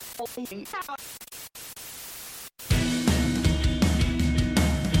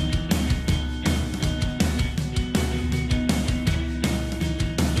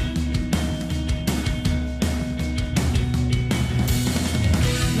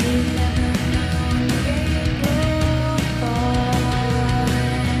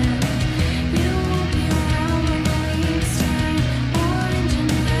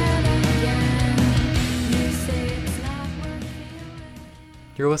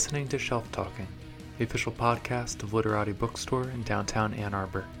You're listening to Shelf Talking, the official podcast of Literati Bookstore in downtown Ann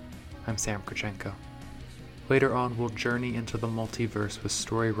Arbor. I'm Sam Krachenko. Later on, we'll journey into the multiverse with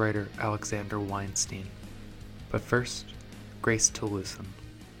story writer Alexander Weinstein. But first, Grace Tillotson.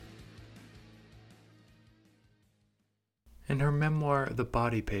 In her memoir, The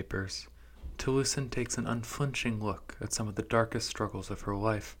Body Papers, Tillotson takes an unflinching look at some of the darkest struggles of her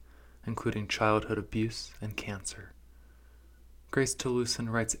life, including childhood abuse and cancer. Grace Tillotson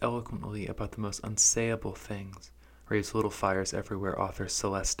writes eloquently about the most unsayable things, raise little fires everywhere author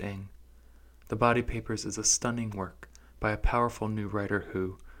Celeste Ng. The Body Papers is a stunning work by a powerful new writer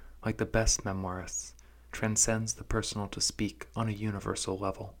who, like the best memoirists, transcends the personal to speak on a universal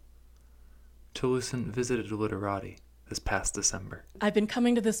level. Tillotson visited Literati this past December. I've been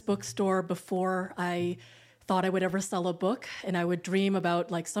coming to this bookstore before I thought I would ever sell a book, and I would dream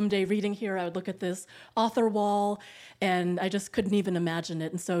about someday reading here. I would look at this author wall, and I just couldn't even imagine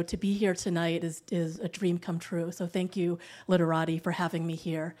it. And so to be here tonight is a dream come true. So thank you, Literati, for having me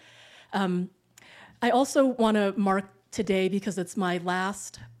here. I also want to mark today because it's my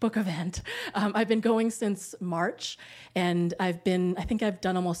last book event. I've been going since March, and I think I've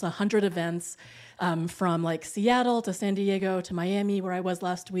done almost 100 events. From Seattle to San Diego to Miami, where I was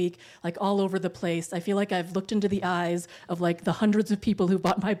last week, all over the place. I feel like I've looked into the eyes of the hundreds of people who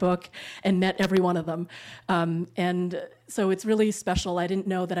bought my book and met every one of them. And so it's really special. I didn't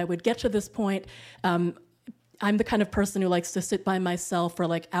know that I would get to this point. I'm the kind of person who likes to sit by myself for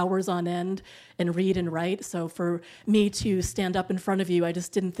hours on end and read and write. So for me to stand up in front of you, I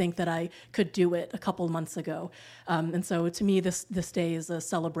just didn't think that I could do it a couple months ago. And so to me, this day is a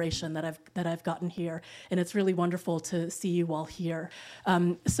celebration that I've gotten here, and it's really wonderful to see you all here.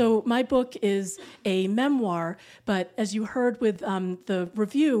 So my book is a memoir, but as you heard with the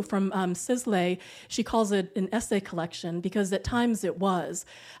review from Sisley, she calls it an essay collection because at times it was.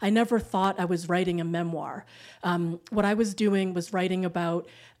 I never thought I was writing a memoir. What I was doing was writing about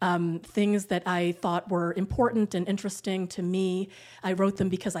things that I thought were important and interesting to me. I wrote them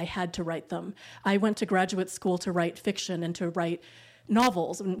because I had to write them. I went to graduate school to write fiction and to write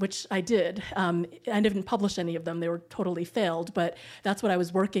novels, which I did. I didn't publish any of them. They were totally failed, but that's what I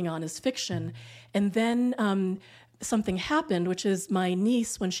was working on is fiction. And then something happened, which is my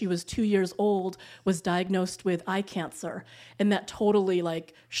niece, when she was 2 years old, was diagnosed with eye cancer. And that totally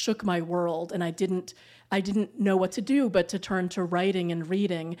shook my world. And I didn't know what to do but to turn to writing and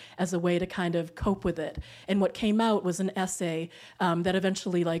reading as a way to kind of cope with it. And what came out was an essay that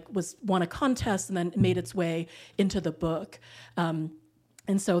eventually won a contest and then made its way into the book.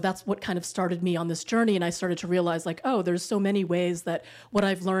 And so that's what kind of started me on this journey, and I started to realize, there's so many ways that what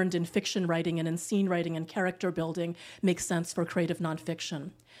I've learned in fiction writing and in scene writing and character building makes sense for creative nonfiction.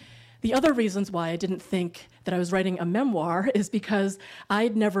 The other reasons why I didn't think that I was writing a memoir is because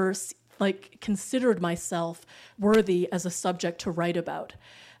I'd never considered myself worthy as a subject to write about.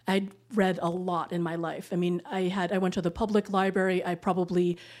 I'd read a lot in my life. I mean, I went to the public library. I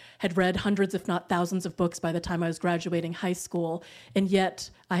probably had read hundreds, if not thousands, of books by the time I was graduating high school, and yet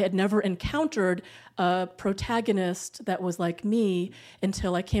I had never encountered a protagonist that was like me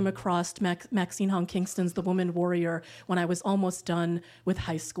until I came across Maxine Hong Kingston's The Woman Warrior when I was almost done with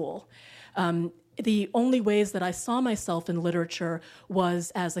high school. The only ways that I saw myself in literature was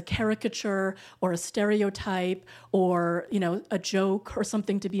as a caricature or a stereotype or, a joke or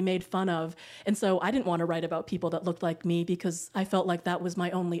something to be made fun of. And so I didn't want to write about people that looked like me because I felt like that was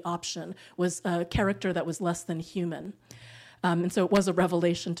my only option, was a character that was less than human. And so it was a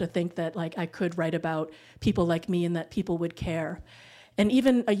revelation to think that I could write about people like me and that people would care. And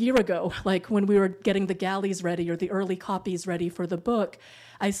even a year ago, when we were getting the galleys ready or the early copies ready for the book,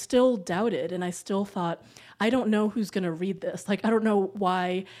 I still doubted and I still thought, I don't know who's going to read this. I don't know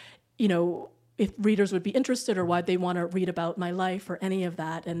why, if readers would be interested or why they want to read about my life or any of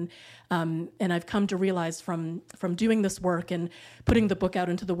that. And I've come to realize from doing this work and putting the book out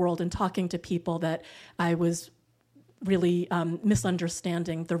into the world and talking to people that I was really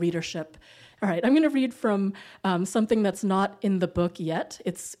misunderstanding the readership. All right, I'm going to read from something that's not in the book yet.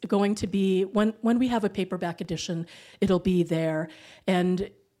 It's going to be, when we have a paperback edition, it'll be there.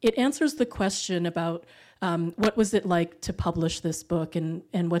 And it answers the question about What was it like to publish this book,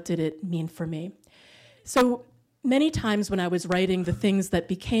 and what did it mean for me? So many times when I was writing the things that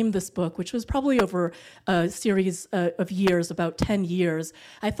became this book, which was probably over a series of years, about 10 years,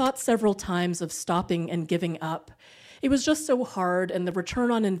 I thought several times of stopping and giving up. It was just so hard, and the return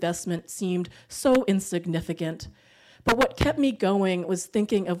on investment seemed so insignificant. But what kept me going was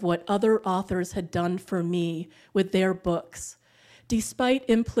thinking of what other authors had done for me with their books. Despite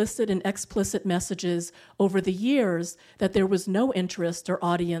implicit and explicit messages over the years that there was no interest or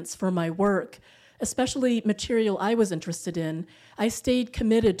audience for my work, especially material I was interested in, I stayed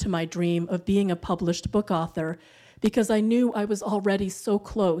committed to my dream of being a published book author because I knew I was already so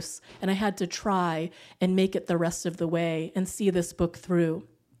close and I had to try and make it the rest of the way and see this book through.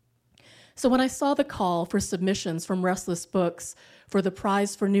 So when I saw the call for submissions from Restless Books for the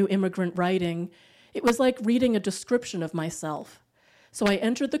Prize for New Immigrant Writing, it was like reading a description of myself. So I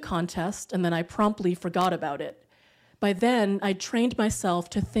entered the contest, and then I promptly forgot about it. By then, I'd trained myself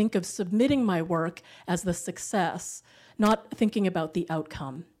to think of submitting my work as the success, not thinking about the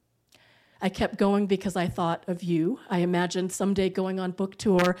outcome. I kept going because I thought of you. I imagined someday going on book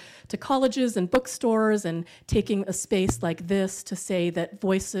tour to colleges and bookstores and taking a space like this to say that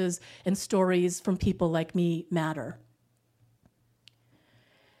voices and stories from people like me matter.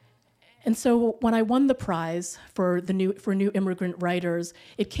 And so when I won the prize for New Immigrant Writers,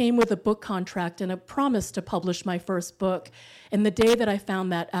 it came with a book contract and a promise to publish my first book. And the day that I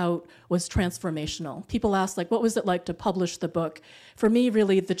found that out was transformational. People asked, what was it like to publish the book? For me,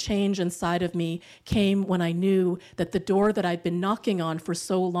 really, the change inside of me came when I knew that the door that I'd been knocking on for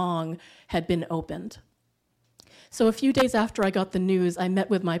so long had been opened. So a few days after I got the news, I met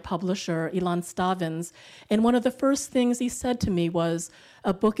with my publisher, Ilan Stavins, and one of the first things he said to me was,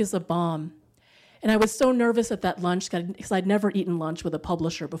 "A book is a bomb." And I was so nervous at that lunch because I'd never eaten lunch with a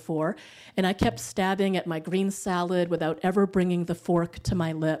publisher before, and I kept stabbing at my green salad without ever bringing the fork to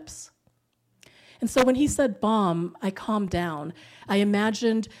my lips. And so when he said bomb, I calmed down. I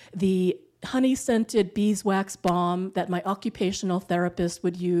imagined the honey-scented beeswax balm that my occupational therapist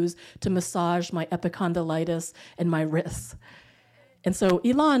would use to massage my epicondylitis and my wrists. And so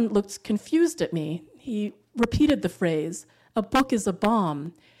Ilan looked confused at me. He repeated the phrase, "A book is a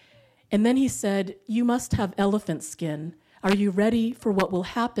bomb." And then he said, "You must have elephant skin. Are you ready for what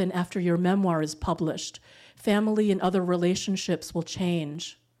will happen after your memoir is published? Family and other relationships will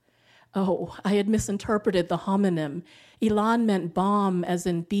change." Oh, I had misinterpreted the homonym. Ilan meant bomb as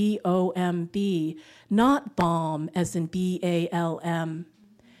in B-O-M-B, not balm as in B-A-L-M.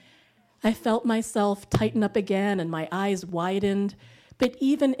 I felt myself tighten up again and my eyes widened, but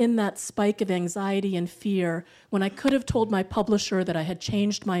even in that spike of anxiety and fear, when I could have told my publisher that I had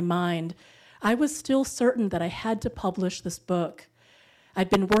changed my mind, I was still certain that I had to publish this book. I'd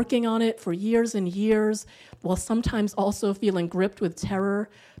been working on it for years and years, while sometimes also feeling gripped with terror,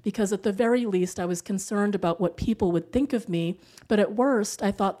 because at the very least I was concerned about what people would think of me, but at worst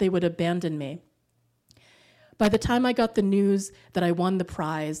I thought they would abandon me. By the time I got the news that I won the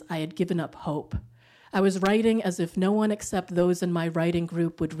prize, I had given up hope. I was writing as if no one except those in my writing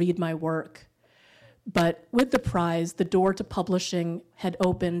group would read my work. But with the prize, the door to publishing had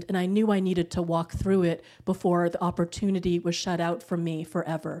opened, and I knew I needed to walk through it before the opportunity was shut out from me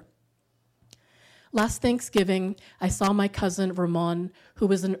forever. Last Thanksgiving, I saw my cousin Ramon, who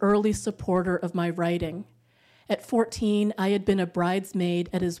was an early supporter of my writing. At 14, I had been a bridesmaid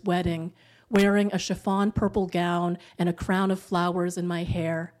at his wedding, wearing a chiffon purple gown and a crown of flowers in my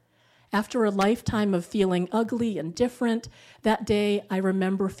hair. After a lifetime of feeling ugly and different, that day I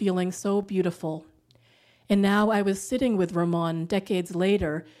remember feeling so beautiful. And now I was sitting with Ramon decades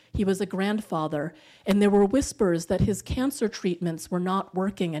later. He was a grandfather, and there were whispers that his cancer treatments were not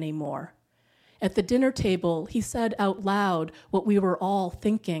working anymore. At the dinner table, he said out loud what we were all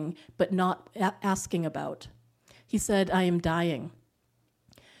thinking, but not asking about. He said, "I am dying."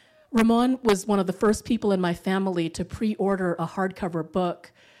 Ramon was one of the first people in my family to pre-order a hardcover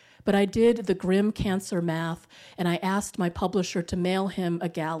book, but I did the grim cancer math, and I asked my publisher to mail him a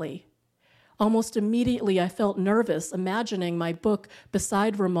galley. Almost immediately, I felt nervous imagining my book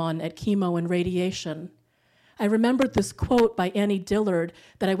beside Ramon at chemo and radiation. I remembered this quote by Annie Dillard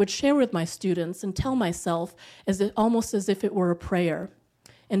that I would share with my students and tell myself almost as if it were a prayer.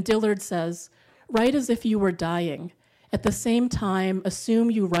 And Dillard says, "Write as if you were dying. At the same time,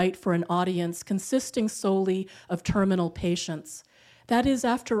 assume you write for an audience consisting solely of terminal patients. That is,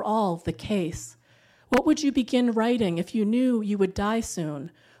 after all, the case. What would you begin writing if you knew you would die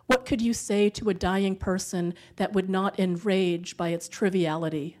soon? What could you say to a dying person that would not enrage by its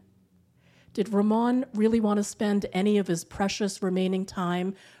triviality?" Did Ramon really want to spend any of his precious remaining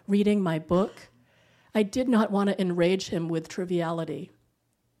time reading my book? I did not want to enrage him with triviality.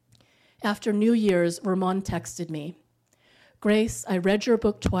 After New Year's, Ramon texted me, "Grace, I read your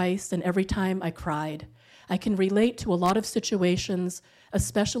book twice, and every time I cried. I can relate to a lot of situations,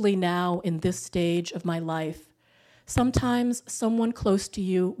 especially now in this stage of my life. Sometimes someone close to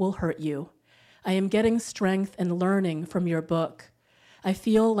you will hurt you. I am getting strength and learning from your book. I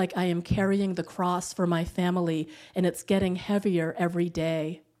feel like I am carrying the cross for my family, and it's getting heavier every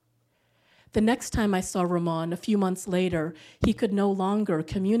day." The next time I saw Ramon, a few months later, he could no longer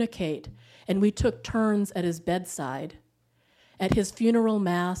communicate, and we took turns at his bedside. At his funeral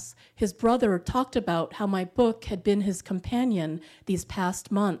mass, his brother talked about how my book had been his companion these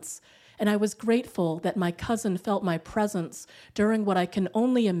past months, and I was grateful that my cousin felt my presence during what I can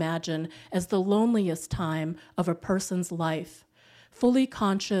only imagine as the loneliest time of a person's life, fully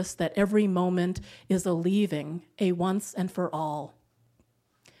conscious that every moment is a leaving, a once and for all.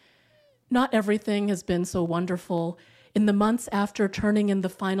 Not everything has been so wonderful. In the months after turning in the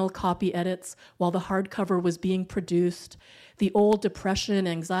final copy edits while the hardcover was being produced, the old depression,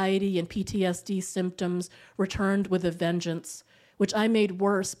 anxiety, and PTSD symptoms returned with a vengeance, which I made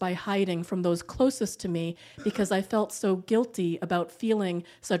worse by hiding from those closest to me because I felt so guilty about feeling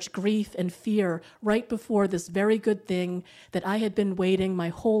such grief and fear right before this very good thing that I had been waiting my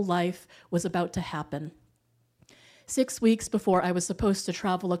whole life was about to happen. 6 weeks before I was supposed to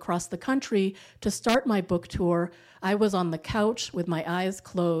travel across the country to start my book tour, I was on the couch with my eyes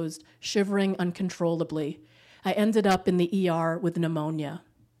closed, shivering uncontrollably. I ended up in the ER with pneumonia.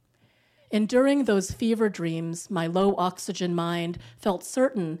 And during those fever dreams, my low-oxygen mind felt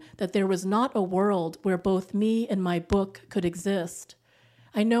certain that there was not a world where both me and my book could exist.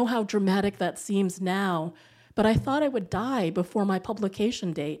 I know how dramatic that seems now, but I thought I would die before my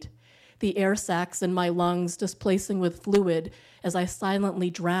publication date, the air sacs in my lungs displacing with fluid as I silently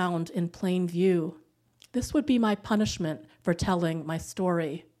drowned in plain view. This would be my punishment for telling my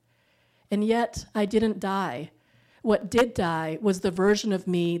story. And yet, I didn't die. What did die was the version of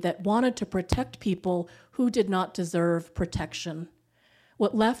me that wanted to protect people who did not deserve protection.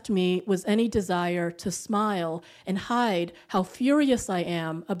 What left me was any desire to smile and hide how furious I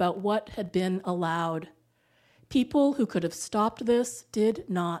am about what had been allowed. People who could have stopped this did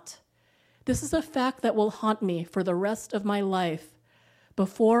not. This is a fact that will haunt me for the rest of my life.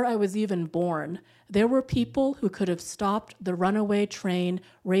 Before I was even born, there were people who could have stopped the runaway train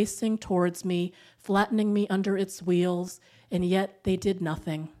racing towards me, flattening me under its wheels, and yet they did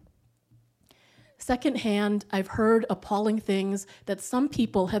nothing. Secondhand, I've heard appalling things that some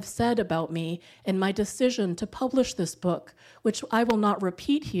people have said about me and my decision to publish this book, which I will not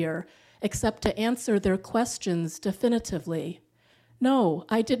repeat here, except to answer their questions definitively. No,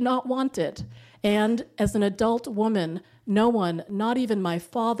 I did not want it. And as an adult woman, no one, not even my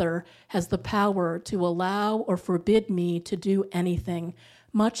father, has the power to allow or forbid me to do anything,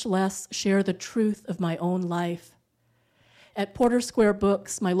 much less share the truth of my own life. At Porter Square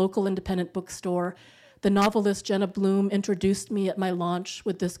Books, my local independent bookstore, the novelist Jenna Bloom introduced me at my launch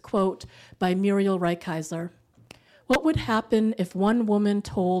with this quote by Muriel Rukeyser. "What would happen if one woman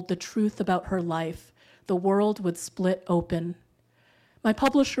told the truth about her life? The world would split open." My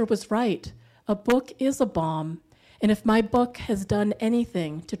publisher was right. A book is a bomb. And if my book has done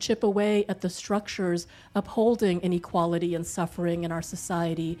anything to chip away at the structures upholding inequality and suffering in our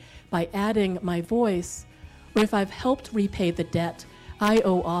society by adding my voice, or if I've helped repay the debt I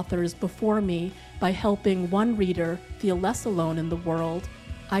owe authors before me by helping one reader feel less alone in the world,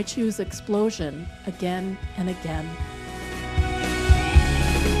 I choose explosion again and again.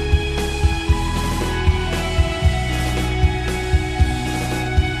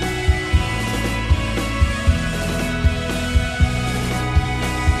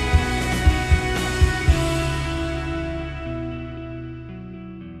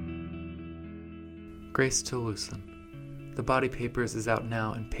 Grace Talusan. The Body Papers is out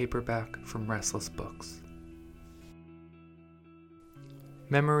now in paperback from Restless Books.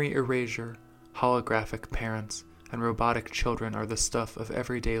 Memory erasure, holographic parents, and robotic children are the stuff of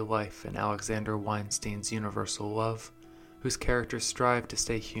everyday life in Alexander Weinstein's universal love, whose characters strive to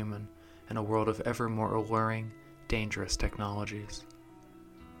stay human in a world of ever more alluring, dangerous technologies.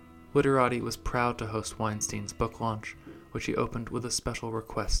 Literati was proud to host Weinstein's book launch, which he opened with a special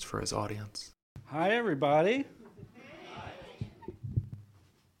request for his audience. Hi, everybody.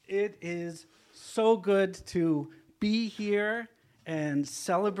 It is so good to be here and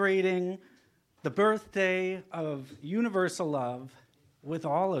celebrating the birthday of universal love with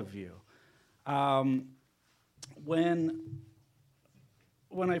all of you. When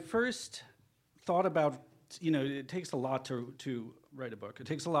I first thought about, it takes a lot to write a book. It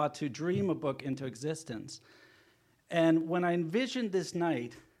takes a lot to dream a book into existence. And when I envisioned this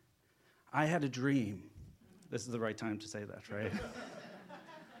night, I had a dream. This is the right time to say that, right?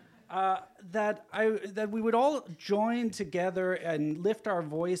 that we would all join together and lift our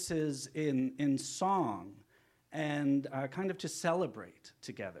voices in song and kind of to celebrate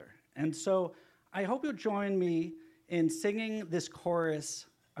together. And so I hope you'll join me in singing this chorus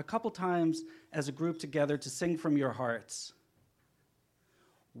a couple times as a group together to sing from your hearts.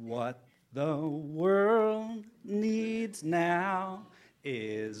 What the world needs now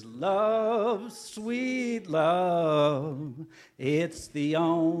is love, sweet love. It's the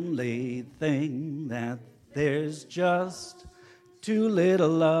only thing that there's just too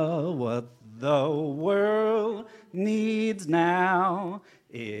little of. What the world needs now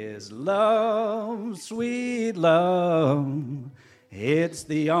is love, sweet love. It's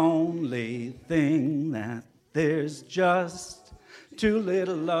the only thing that there's just too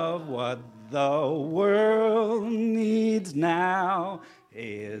little of. What the world needs now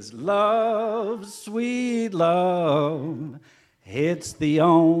is love, sweet love. It's the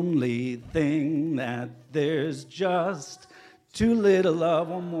only thing that there's just too little of.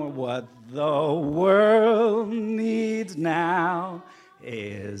 One more. What the world needs now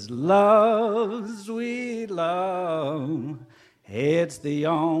is love, sweet love. It's the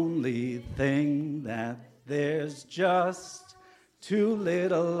only thing that there's just too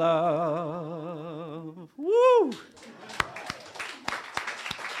little of. Woo!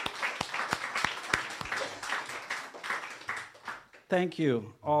 Thank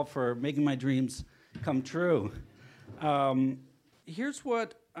you all for making my dreams come true. Here's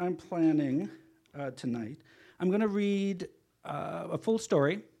what I'm planning tonight. I'm going to read a full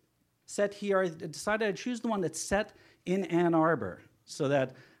story set here. I decided I'd choose the one that's set in Ann Arbor so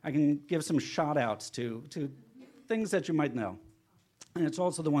that I can give some shout-outs to things that you might know. And it's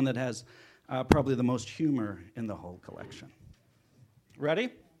also the one that has probably the most humor in the whole collection. Ready?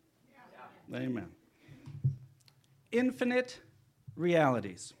 Yeah. Amen. Infinite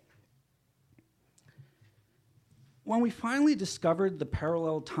realities. When we finally discovered the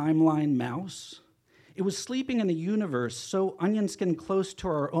parallel timeline mouse, it was sleeping in a universe so onion-skin close to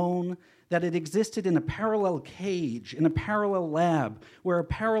our own that it existed in a parallel cage, in a parallel lab, where a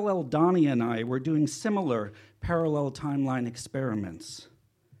parallel Donnie and I were doing similar parallel timeline experiments.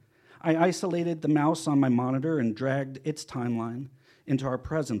 I isolated the mouse on my monitor and dragged its timeline into our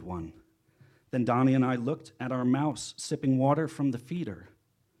present one. Then Donnie and I looked at our mouse sipping water from the feeder.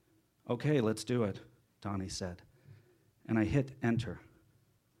 "Okay, let's do it," Donnie said, and I hit enter.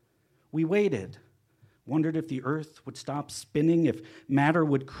 We waited, wondered if the Earth would stop spinning, if matter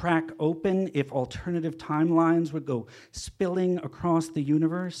would crack open, if alternative timelines would go spilling across the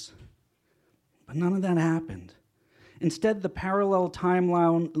universe. But none of that happened. Instead, the parallel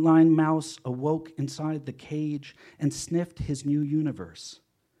timeline mouse awoke inside the cage and sniffed his new universe.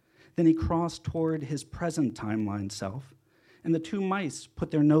 Then he crossed toward his present timeline self, and the two mice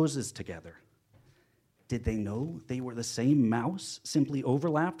put their noses together. Did they know they were the same mouse, simply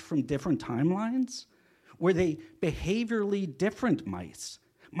overlapped from different timelines? Were they behaviorally different mice?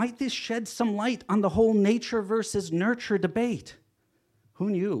 Might this shed some light on the whole nature versus nurture debate? Who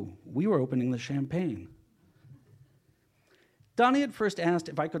knew? We were opening the champagne. Donnie had first asked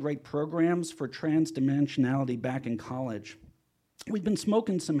if I could write programs for transdimensionality back in college. We'd been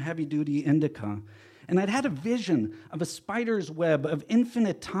smoking some heavy-duty indica, and I'd had a vision of a spider's web of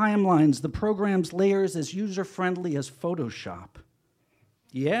infinite timelines, the program's layers as user-friendly as Photoshop.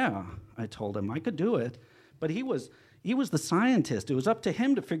 Yeah, I told him, I could do it, but he was the scientist. It was up to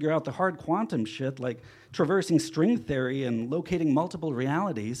him to figure out the hard quantum shit, like traversing string theory and locating multiple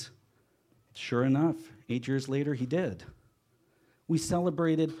realities. Sure enough, 8 years later, he did. We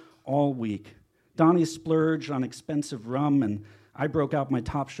celebrated all week. Donnie splurged on expensive rum, and I broke out my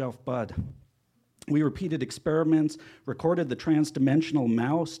top-shelf bud. We repeated experiments, recorded the transdimensional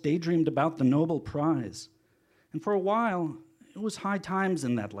mouse, daydreamed about the Nobel Prize. And for a while, it was high times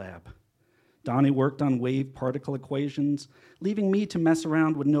in that lab. Donnie worked on wave-particle equations, leaving me to mess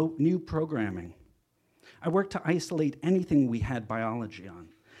around with no new programming. I worked to isolate anything we had biology on.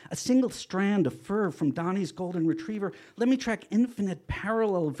 A single strand of fur from Donnie's golden retriever let me track infinite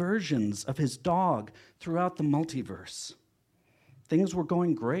parallel versions of his dog throughout the multiverse. Things were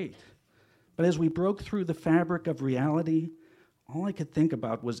going great, but as we broke through the fabric of reality, all I could think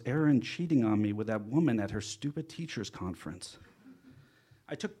about was Erin cheating on me with that woman at her stupid teacher's conference.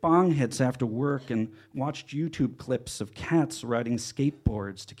 I took bong hits after work and watched YouTube clips of cats riding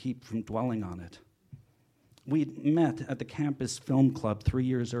skateboards to keep from dwelling on it. We'd met at the campus film club 3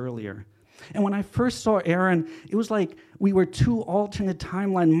 years earlier. And when I first saw Erin, it was like we were two alternate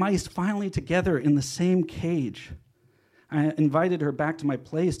timeline mice finally together in the same cage. I invited her back to my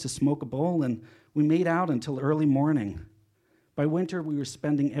place to smoke a bowl, and we made out until early morning. By winter, we were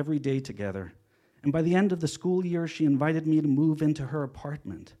spending every day together. And by the end of the school year, she invited me to move into her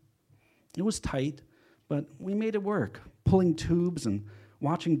apartment. It was tight, but we made it work, pulling tubes and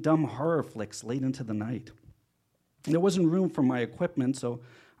watching dumb horror flicks late into the night. There wasn't room for my equipment, so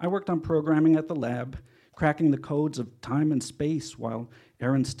I worked on programming at the lab, cracking the codes of time and space while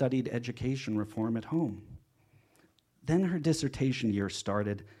Erin studied education reform at home. Then her dissertation year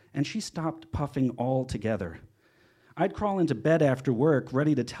started, and she stopped puffing altogether. I'd crawl into bed after work,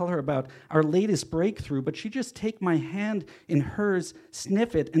 ready to tell her about our latest breakthrough, but she'd just take my hand in hers,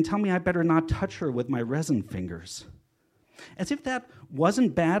 sniff it, and tell me I better not touch her with my resin fingers. As if that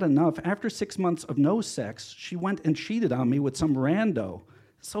wasn't bad enough, after 6 months of no sex, she went and cheated on me with some rando.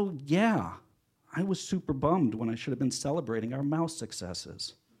 So yeah, I was super bummed when I should have been celebrating our mouse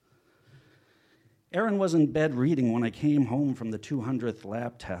successes. Erin was in bed reading when I came home from the 200th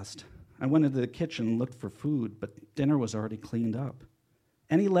lab test. I went into the kitchen and looked for food, but dinner was already cleaned up.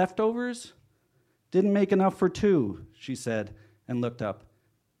 Any leftovers? Didn't make enough for 2, she said, and looked up.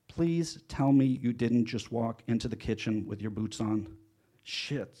 Please tell me you didn't just walk into the kitchen with your boots on.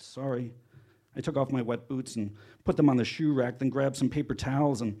 Shit, sorry. I took off my wet boots and put them on the shoe rack, then grabbed some paper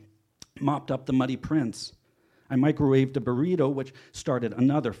towels and mopped up the muddy prints. I microwaved a burrito, which started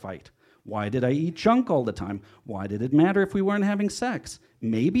another fight. Why did I eat junk all the time? Why did it matter if we weren't having sex?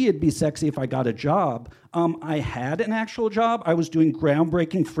 Maybe it'd be sexy if I got a job. I had an actual job. I was doing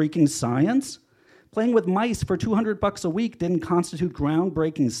groundbreaking freaking science. Playing with mice for $200 a week didn't constitute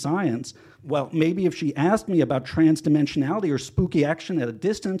groundbreaking science. Well, maybe if she asked me about transdimensionality or spooky action at a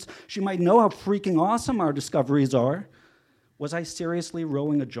distance, she might know how freaking awesome our discoveries are. Was I seriously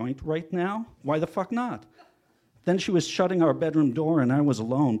rolling a joint right now? Why the fuck not? Then she was shutting our bedroom door and I was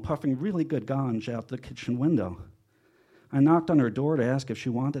alone, puffing really good ganj out the kitchen window. I knocked on her door to ask if she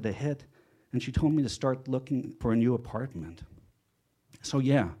wanted a hit, and she told me to start looking for a new apartment. So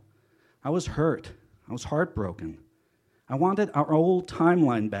yeah, I was hurt. I was heartbroken. I wanted our old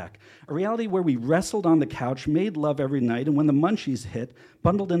timeline back, a reality where we wrestled on the couch, made love every night, and when the munchies hit,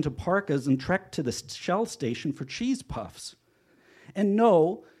 bundled into parkas and trekked to the Shell station for cheese puffs. And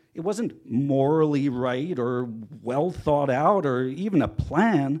no, it wasn't morally right or well thought out or even a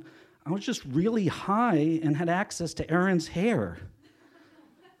plan. I was just really high and had access to Erin's hair.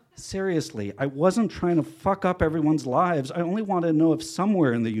 Seriously, I wasn't trying to fuck up everyone's lives. I only wanted to know if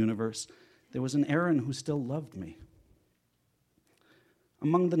somewhere in the universe there was an Erin who still loved me.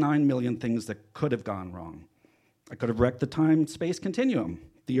 Among the 9 million things that could have gone wrong, I could have wrecked the time-space continuum.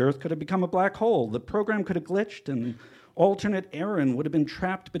 The Earth could have become a black hole. The program could have glitched, and alternate Erin would have been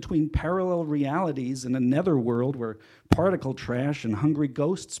trapped between parallel realities in a netherworld where particle trash and hungry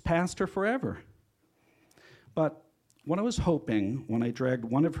ghosts passed her forever. But what I was hoping when I dragged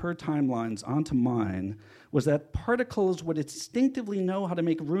one of her timelines onto mine was that particles would instinctively know how to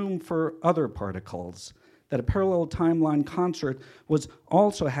make room for other particles, that a parallel timeline concert was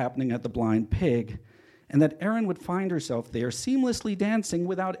also happening at the Blind Pig, and that Erin would find herself there seamlessly dancing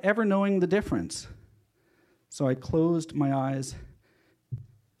without ever knowing the difference. So I closed my eyes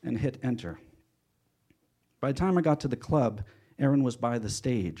and hit enter. By the time I got to the club, Erin was by the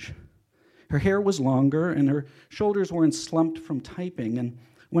stage. Her hair was longer and her shoulders weren't slumped from typing, and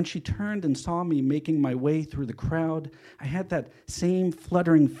when she turned and saw me making my way through the crowd, I had that same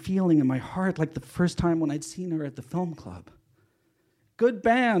fluttering feeling in my heart like the first time when I'd seen her at the film club. "Good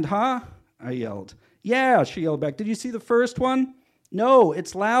band, huh?" I yelled. "Yeah," she yelled back. "Did you see the first one?" "No,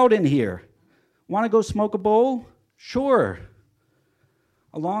 it's loud in here." "Want to go smoke a bowl?" "Sure."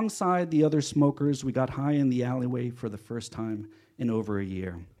 Alongside the other smokers, we got high in the alleyway for the first time in over a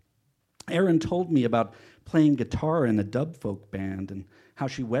year. Erin told me about playing guitar in a dub folk band and how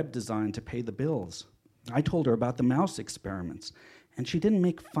she web designed to pay the bills. I told her about the mouse experiments, and she didn't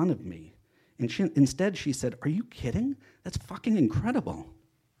make fun of me. Instead, she said, "Are you kidding? That's fucking incredible."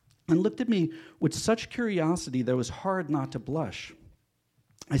 And looked at me with such curiosity that it was hard not to blush.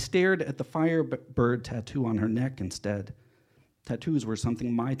 I stared at the firebird tattoo on her neck instead. Tattoos were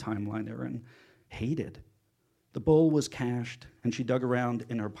something my timeline Erin hated. The bowl was cashed, and she dug around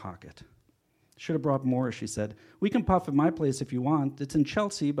in her pocket. "Should have brought more," she said. "We can puff at my place if you want. It's in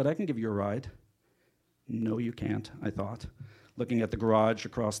Chelsea, but I can give you a ride." "No, you can't," I thought, looking at the garage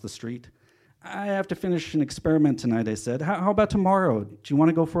across the street. "I have to finish an experiment tonight," I said. How about tomorrow? Do you want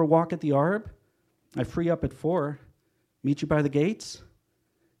to go for a walk at the Arb? I free up at 4. Meet you by the gates?"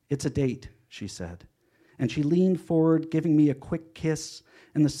 "It's a date," she said. and she leaned forward, giving me a quick kiss,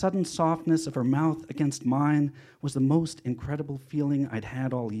 and the sudden softness of her mouth against mine was the most incredible feeling I'd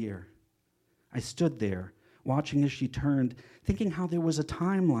had all year. I stood there, watching as she turned, thinking how there was a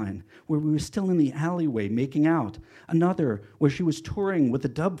timeline where we were still in the alleyway making out, another where she was touring with the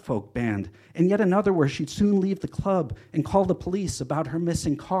Dub Folk band, and yet another where she'd soon leave the club and call the police about her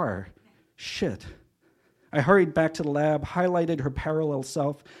missing car. Shit. I hurried back to the lab, highlighted her parallel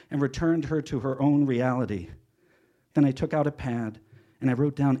self, and returned her to her own reality. Then I took out a pad, and I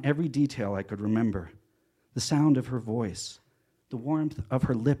wrote down every detail I could remember. The sound of her voice, the warmth of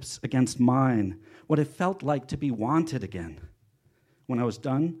her lips against mine, what it felt like to be wanted again. When I was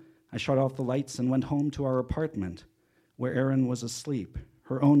done, I shut off the lights and went home to our apartment, where Erin was asleep,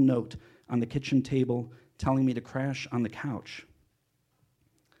 her own note on the kitchen table telling me to crash on the couch.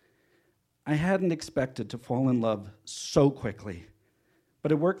 I hadn't expected to fall in love so quickly.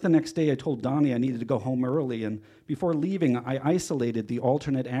 But at work the next day, I told Donnie I needed to go home early, and before leaving, I isolated the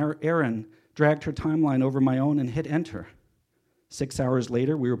alternate Erin, dragged her timeline over my own, and hit enter. 6 hours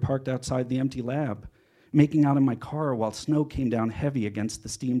later, we were parked outside the empty lab, making out in my car while snow came down heavy against the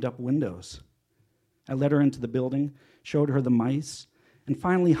steamed-up windows. I let her into the building, showed her the mice, and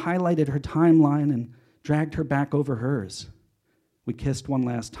finally highlighted her timeline and dragged her back over hers. We kissed one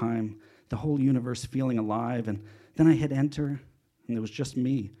last time, the whole universe feeling alive, and then I hit enter, and it was just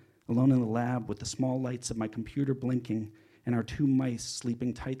me, alone in the lab with the small lights of my computer blinking and our two mice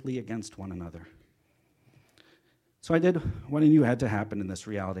sleeping tightly against one another. So I did what I knew had to happen in this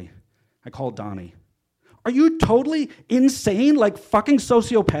reality. I called Donnie. "Are you totally insane, like fucking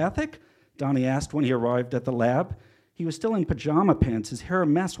sociopathic?" Donnie asked when he arrived at the lab. He was still in pajama pants, his hair a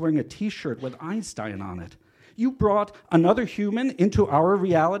mess, wearing a t-shirt with Einstein on it. "You brought another human into our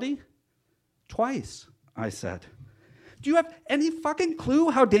reality?" "Twice," I said. "Do you have any fucking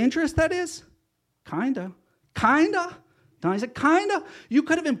clue how dangerous that is?" Kinda. Kinda? Donnie said, kinda? You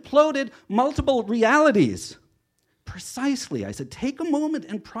could have imploded multiple realities." "Precisely," I said. "Take a moment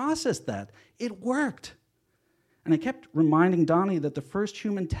and process that. It worked." And I kept reminding Donnie that the first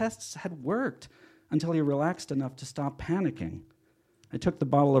human tests had worked until he relaxed enough to stop panicking. I took the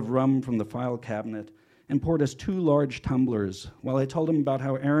bottle of rum from the file cabinet and poured us 2 large tumblers while I told him about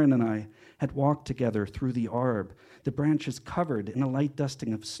how Erin and I had walked together through the arb, the branches covered in a light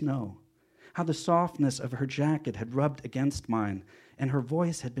dusting of snow, how the softness of her jacket had rubbed against mine and her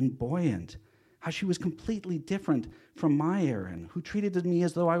voice had been buoyant, how she was completely different from my Erin, who treated me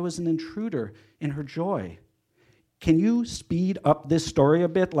as though I was an intruder in her joy. Can you speed up this story a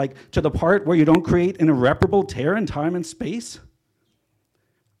bit, like to the part where you don't create an irreparable tear in time and space?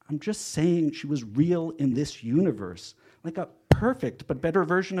 I'm just saying she was real in this universe, like a perfect but better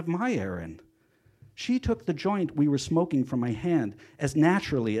version of my Erin. She took the joint we were smoking from my hand as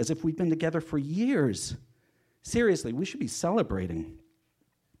naturally as if we'd been together for years. Seriously, we should be celebrating.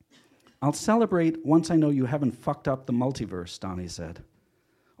 "I'll celebrate once I know you haven't fucked up the multiverse," Donnie said.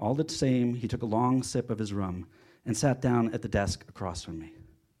 All the same, he took a long sip of his rum and sat down at the desk across from me.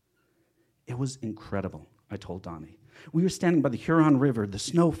 "It was incredible," I told Donnie. "We were standing by the Huron River, the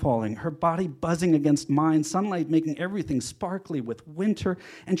snow falling, her body buzzing against mine, sunlight making everything sparkly with winter,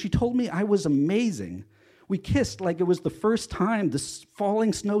 and she told me I was amazing. We kissed like it was the first time, the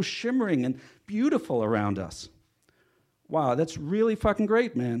falling snow shimmering and beautiful around us." "Wow, that's really fucking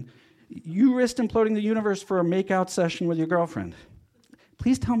great, man. You risked imploding the universe for a makeout session with your girlfriend.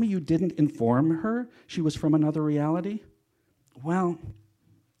 Please tell me you didn't inform her she was from another reality?" "Well,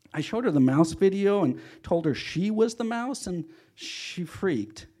 I showed her the mouse video and told her she was the mouse, and she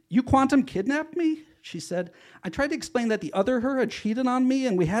freaked. 'You quantum kidnapped me?' she said. 'I tried to explain that the other her had cheated on me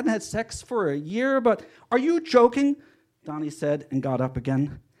and we hadn't had sex for a year, but are you joking?' Donnie said and got up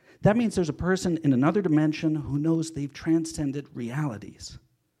again. 'That means there's a person in another dimension who knows they've transcended realities.'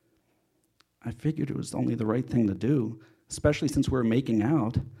 I figured it was only the right thing to do, especially since we were making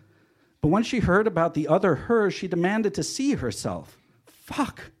out. But when she heard about the other her, she demanded to see herself.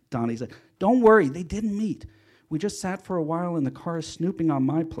 'Fuck,' Donnie said. 'Don't worry, they didn't meet. We just sat for a while in the car snooping on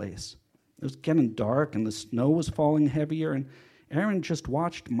my place. It was getting dark and the snow was falling heavier, and Erin just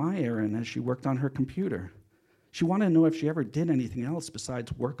watched my Erin as she worked on her computer. She wanted to know if she ever did anything else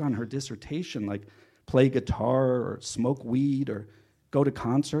besides work on her dissertation, like play guitar or smoke weed or go to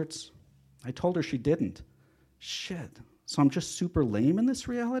concerts. I told her she didn't. Shit, so I'm just super lame in this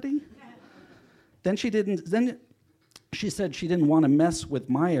reality?" Then she said she didn't want to mess with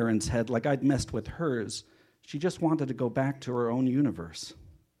my Erin's head like I'd messed with hers. She just wanted to go back to her own universe.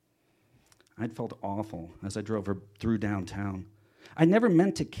 I'd felt awful as I drove her through downtown. I never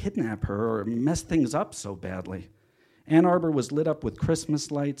meant to kidnap her or mess things up so badly. Ann Arbor was lit up with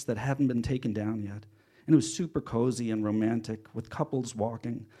Christmas lights that hadn't been taken down yet. And it was super cozy and romantic, with couples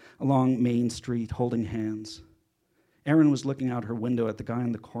walking along Main Street holding hands. Erin was looking out her window at the guy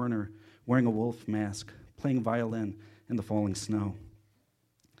in the corner wearing a wolf mask, playing violin in the falling snow.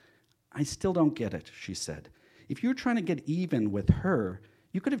 I still don't get it, she said. If you're trying to get even with her,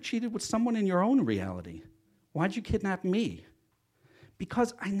 you could have cheated with someone in your own reality. Why'd you kidnap me?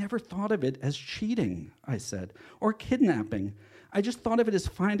 Because I never thought of it as cheating, I said, or kidnapping. I just thought of it as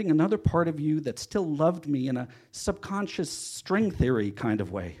finding another part of you that still loved me in a subconscious string theory kind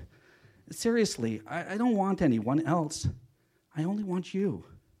of way. Seriously, I don't want anyone else. I only want you.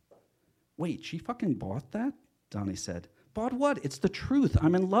 Wait, she fucking bought that? Donnie said. Bought what? It's the truth.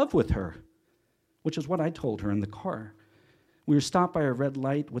 I'm in love with her. Which is what I told her in the car. We were stopped by a red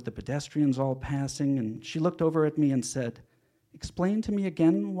light with the pedestrians all passing, and she looked over at me and said, explain to me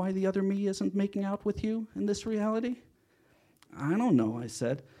again why the other me isn't making out with you in this reality? I don't know, I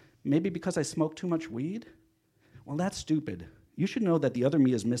said. Maybe because I smoke too much weed? Well, that's stupid. You should know that the other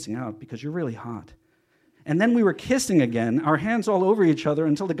me is missing out because you're really hot. And then we were kissing again, our hands all over each other,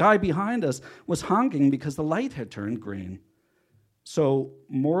 until the guy behind us was honking because the light had turned green. So,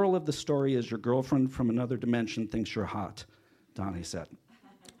 moral of the story is your girlfriend from another dimension thinks you're hot, Donnie said.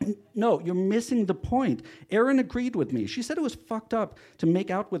 No, you're missing the point. Erin agreed with me. She said it was fucked up to make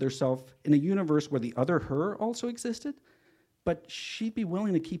out with herself in a universe where the other her also existed, but she'd be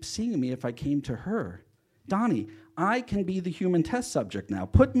willing to keep seeing me if I came to her. Donnie, I can be the human test subject now.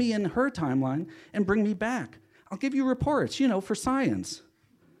 Put me in her timeline and bring me back. I'll give you reports, for science.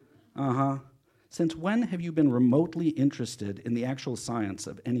 Uh-huh. Since when have you been remotely interested in the actual science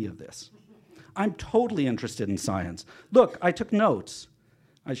of any of this? I'm totally interested in science. Look, I took notes.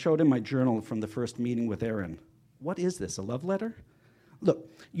 I showed him my journal from the first meeting with Erin. What is this, a love letter? Look,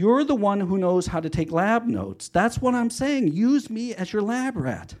 you're the one who knows how to take lab notes. That's what I'm saying. Use me as your lab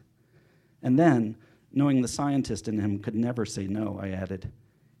rat. And then, knowing the scientist in him could never say no, I added,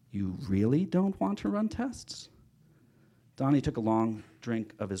 you really don't want to run tests? Donnie took a long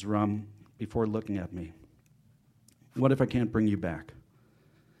drink of his rum before looking at me. What if I can't bring you back?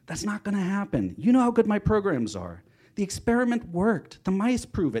 That's not going to happen. You know how good my programs are. The experiment worked. The mice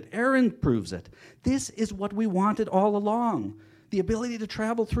prove it. Erin proves it. This is what we wanted all along. The ability to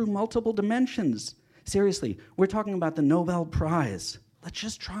travel through multiple dimensions. Seriously, we're talking about the Nobel Prize. Let's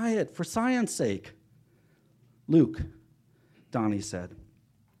just try it for science sake. Luke, Donnie said.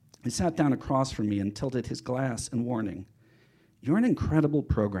 He sat down across from me and tilted his glass in warning. You're an incredible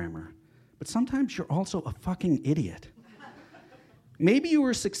programmer, but sometimes you're also a fucking idiot. Maybe you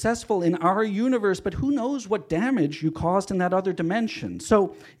were successful in our universe, but who knows what damage you caused in that other dimension.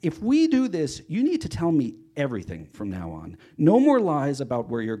 So if we do this, you need to tell me everything from now on. No more lies about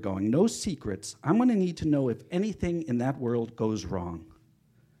where you're going, no secrets. I'm going to need to know if anything in that world goes wrong.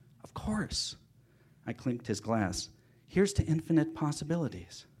 Of course. I clinked his glass. Here's to infinite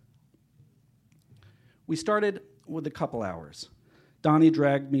possibilities. We started with a couple hours. Donnie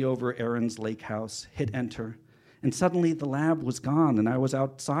dragged me over Erin's lake house, hit enter, and suddenly the lab was gone and I was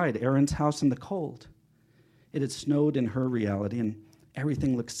outside Erin's house in the cold. It had snowed in her reality and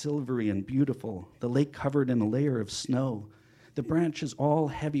everything looked silvery and beautiful, the lake covered in a layer of snow, the branches all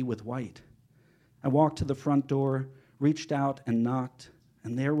heavy with white. I walked to the front door, reached out and knocked,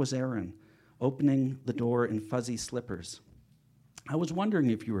 and there was Erin, opening the door in fuzzy slippers. I was wondering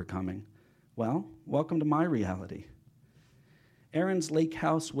if you were coming. Well, welcome to my reality. Erin's lake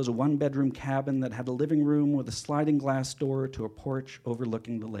house was a one-bedroom cabin that had a living room with a sliding glass door to a porch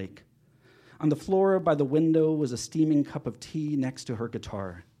overlooking the lake. On the floor by the window was a steaming cup of tea next to her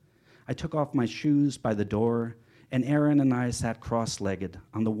guitar. I took off my shoes by the door, and Erin and I sat cross-legged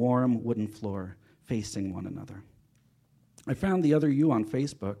on the warm wooden floor, facing one another. I found the other you on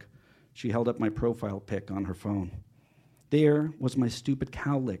Facebook. She held up my profile pic on her phone. There was my stupid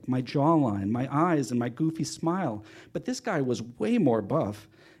cowlick, my jawline, my eyes, and my goofy smile. But this guy was way more buff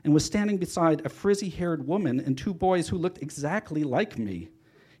and was standing beside a frizzy-haired woman and two boys who looked exactly like me.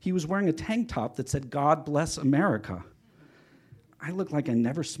 He was wearing a tank top that said, God bless America. I looked like I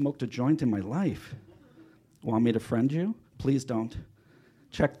never smoked a joint in my life. Want me to friend you? Please don't.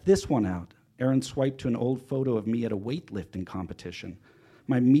 Check this one out. Erin swiped to an old photo of me at a weightlifting competition.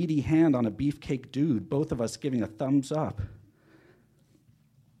 My meaty hand on a beefcake dude, both of us giving a thumbs up.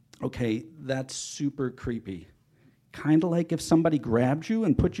 Okay, that's super creepy. Kind of like if somebody grabbed you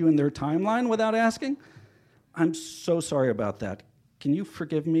and put you in their timeline without asking. I'm so sorry about that. Can you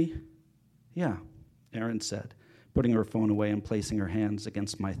forgive me? Yeah, Erin said, putting her phone away and placing her hands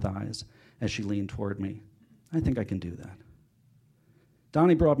against my thighs as she leaned toward me. I think I can do that.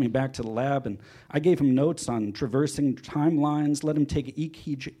 Donnie brought me back to the lab, and I gave him notes on traversing timelines, let him take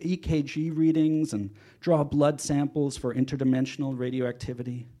EKG readings, and draw blood samples for interdimensional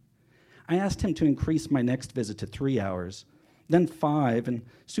radioactivity. I asked him to increase my next visit to 3 hours, then 5, and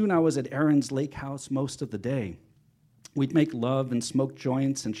soon I was at Erin's lake house most of the day. We'd make love and smoke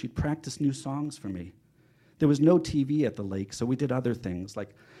joints, and she'd practice new songs for me. There was no TV at the lake, so we did other things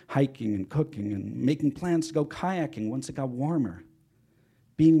like hiking and cooking and making plans to go kayaking once it got warmer.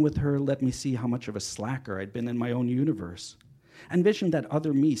 Being with her let me see how much of a slacker I'd been in my own universe. I envisioned that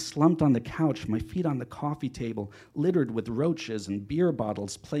other me slumped on the couch, my feet on the coffee table, littered with roaches and beer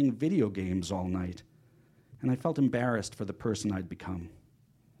bottles, playing video games all night. And I felt embarrassed for the person I'd become.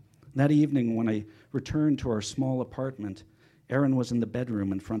 That evening, when I returned to our small apartment, Erin was in the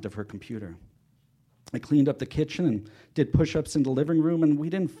bedroom in front of her computer. I cleaned up the kitchen and did push-ups in the living room, and we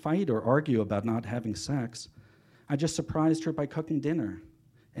didn't fight or argue about not having sex. I just surprised her by cooking dinner,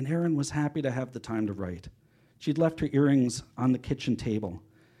 and Erin was happy to have the time to write. She'd left her earrings on the kitchen table.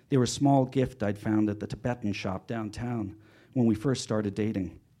 They were a small gift I'd found at the Tibetan shop downtown when we first started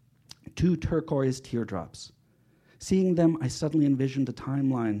dating. 2 turquoise teardrops. Seeing them, I suddenly envisioned a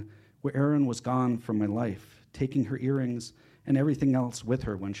timeline where Erin was gone from my life, taking her earrings and everything else with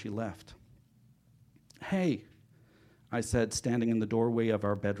her when she left. "Hey," I said, standing in the doorway of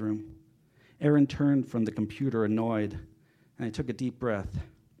our bedroom. Erin turned from the computer, annoyed, and I took a deep breath.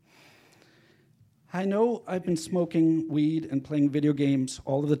 "I know I've been smoking weed and playing video games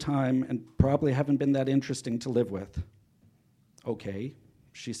all of the time and probably haven't been that interesting to live with." "Okay,"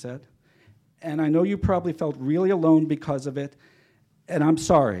 she said. "And I know you probably felt really alone because of it, and I'm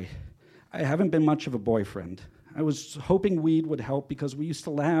sorry. I haven't been much of a boyfriend. I was hoping weed would help because we used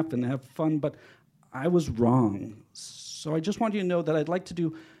to laugh and have fun, but I was wrong. So I just want you to know that I'd like to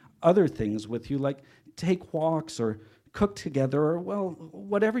do other things with you, like take walks or cook together or, well,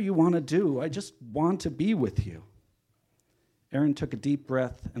 whatever you want to do. I just want to be with you." Erin took a deep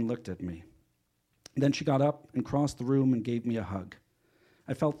breath and looked at me. Then she got up and crossed the room and gave me a hug.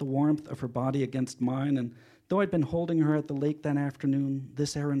 I felt the warmth of her body against mine, and though I'd been holding her at the lake that afternoon,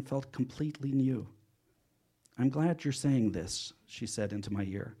 this Erin felt completely new. "I'm glad you're saying this," she said into my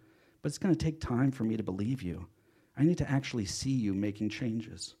ear, "but it's going to take time for me to believe you. I need to actually see you making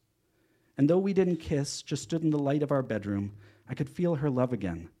changes." And though we didn't kiss, just stood in the light of our bedroom, I could feel her love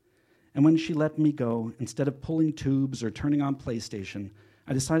again. And when she let me go, instead of pulling tubes or turning on PlayStation,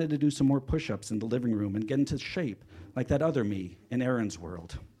 I decided to do some more push-ups in the living room and get into shape like that other me in Erin's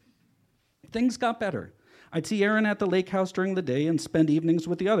world. Things got better. I'd see Erin at the lake house during the day and spend evenings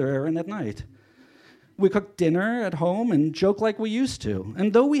with the other Erin at night. We cooked dinner at home and joked like we used to.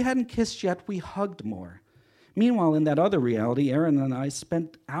 And though we hadn't kissed yet, we hugged more. Meanwhile, in that other reality, Erin and I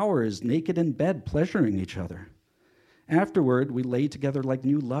spent hours naked in bed pleasuring each other. Afterward, we lay together like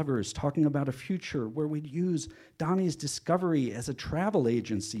new lovers, talking about a future where we'd use Donnie's discovery as a travel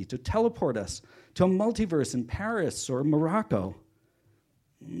agency to teleport us to a multiverse in Paris or Morocco.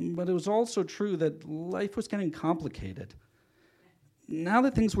 But it was also true that life was getting complicated. Now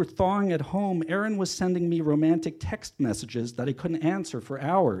that things were thawing at home, Erin was sending me romantic text messages that I couldn't answer for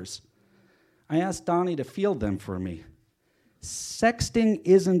hours. I asked Donnie to field them for me. "Sexting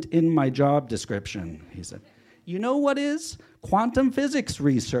isn't in my job description," he said. "You know what is? Quantum physics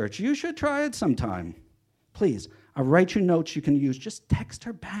research. You should try it sometime. Please, I'll write you notes you can use. Just text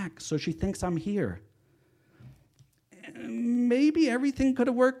her back so she thinks I'm here." Maybe everything could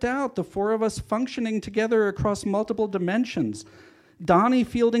have worked out, the 4 of us functioning together across multiple dimensions. Donnie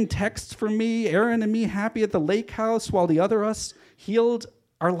fielding texts for me, Erin and me happy at the lake house, while the other us healed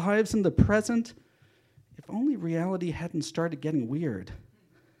our lives in the present. If only reality hadn't started getting weird.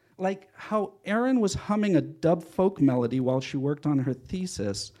 Like how Erin was humming a dub folk melody while she worked on her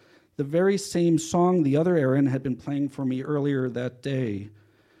thesis, the very same song the other Erin had been playing for me earlier that day.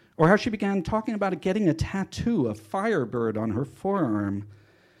 Or how she began talking about getting a tattoo, a firebird on her forearm.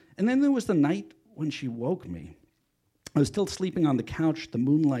 And then there was the night when she woke me. I was still sleeping on the couch, the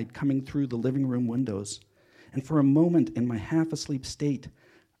moonlight coming through the living room windows. And for a moment in my half-asleep state,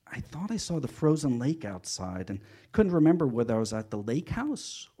 I thought I saw the frozen lake outside and couldn't remember whether I was at the lake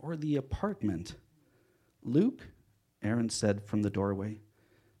house or the apartment. "Luke," Erin said from the doorway.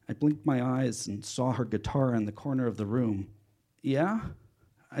 I blinked my eyes and saw her guitar in the corner of the room. "Yeah?"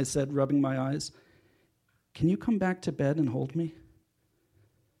 I said, rubbing my eyes. "Can you come back to bed and hold me?"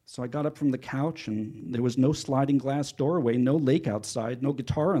 So I got up from the couch, and there was no sliding glass doorway, no lake outside, no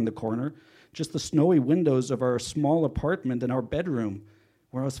guitar in the corner, just the snowy windows of our small apartment and our bedroom,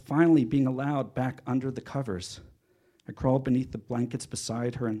 where I was finally being allowed back under the covers. I crawled beneath the blankets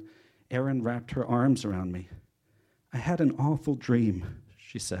beside her, and Erin wrapped her arms around me. I had an awful dream,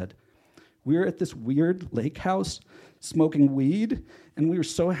 she said. We were at this weird lake house smoking weed, and we were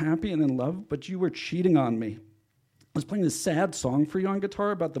so happy and in love, but you were cheating on me. I was playing this sad song for you on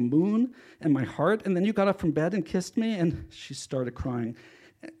guitar about the moon and my heart, and then you got up from bed and kissed me, and she started crying.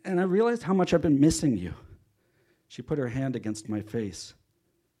 And I realized how much I've been missing you. She put her hand against my face.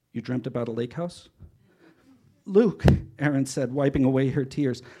 You dreamt about a lake house? Luke, Erin said, wiping away her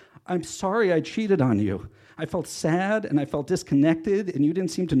tears, I'm sorry I cheated on you. I felt sad and I felt disconnected and you didn't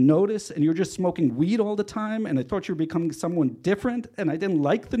seem to notice and you were just smoking weed all the time and I thought you were becoming someone different and I didn't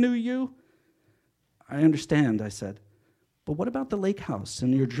like the new you. I understand, I said. But what about the lake house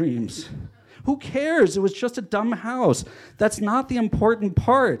and your dreams? Who cares? It was just a dumb house. That's not the important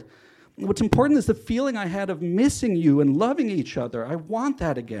part. What's important is the feeling I had of missing you and loving each other. I want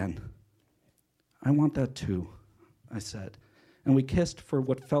that again. I want that too, I said. And we kissed for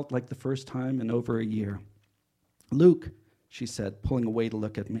what felt like the first time in over a year. Luke, she said, pulling away to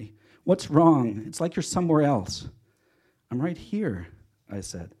look at me. What's wrong? It's like you're somewhere else. I'm right here, I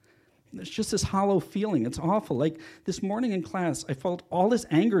said. It's just this hollow feeling. It's awful. Like this morning in class, I felt all this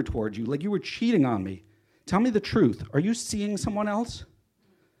anger toward you, like you were cheating on me. Tell me the truth. Are you seeing someone else?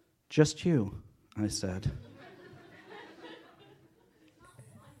 Just you, I said.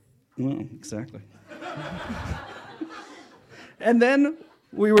 Well, exactly. And then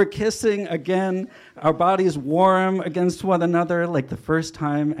we were kissing again, our bodies warm against one another like the first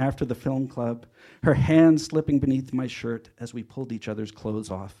time after the film club, her hand slipping beneath my shirt as we pulled each other's clothes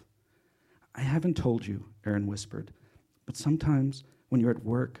off. I haven't told you, Erin whispered, but sometimes when you're at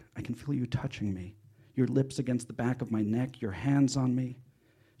work, I can feel you touching me, your lips against the back of my neck, your hands on me.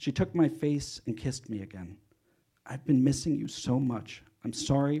 She took my face and kissed me again. I've been missing you so much. I'm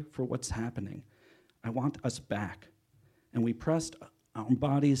sorry for what's happening. I want us back. And we pressed our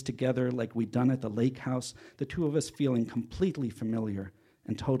bodies together like we'd done at the lake house, the two of us feeling completely familiar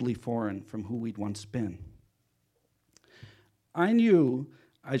and totally foreign from who we'd once been. I knew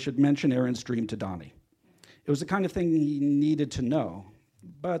I should mention Erin's dream to Donnie. It was the kind of thing he needed to know.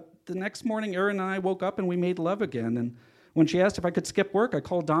 But the next morning, Erin and I woke up and we made love again. And when she asked if I could skip work, I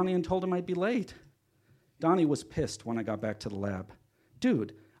called Donnie and told him I'd be late. Donnie was pissed when I got back to the lab.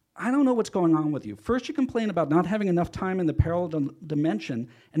 Dude, I don't know what's going on with you. First you complain about not having enough time in the parallel dimension,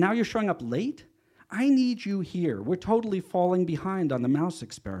 and now you're showing up late? I need you here. We're totally falling behind on the mouse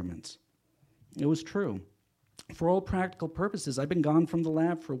experiments. It was true. For all practical purposes, I've been gone from the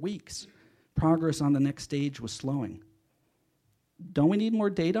lab for weeks. Progress on the next stage was slowing. Don't we need more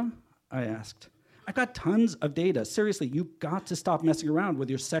data? I asked. I've got tons of data. Seriously, you've got to stop messing around with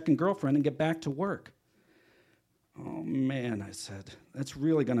your second girlfriend and get back to work. Oh, man, I said, that's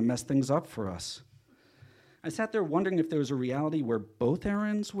really going to mess things up for us. I sat there wondering if there was a reality where both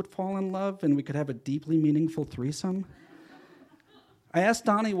Erins would fall in love and we could have a deeply meaningful threesome. I asked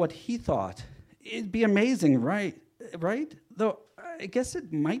Donnie what he thought. It'd be amazing, right? Though I guess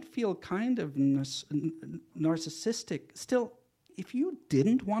it might feel kind of narcissistic. Still, if you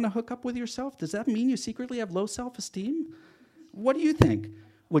didn't want to hook up with yourself, does that mean you secretly have low self-esteem? What do you think?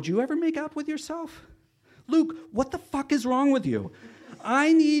 Would you ever make out with yourself? Luke, what the fuck is wrong with you?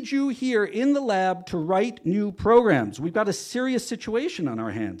 I need you here in the lab to write new programs. We've got a serious situation on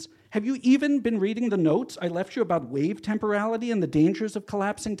our hands. Have you even been reading the notes I left you about wave temporality and the dangers of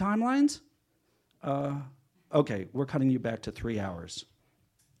collapsing timelines? Okay, we're cutting you back to 3 hours.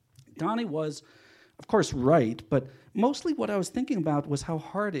 Donnie was, of course, right, but mostly what I was thinking about was how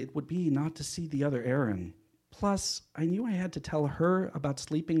hard it would be not to see the other Erin. Plus, I knew I had to tell her about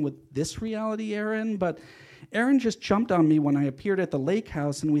sleeping with this reality Erin, but Erin just jumped on me when I appeared at the lake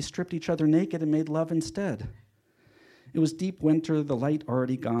house and we stripped each other naked and made love instead. It was deep winter, the light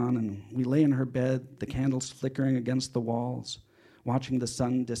already gone, and we lay in her bed, the candles flickering against the walls, watching the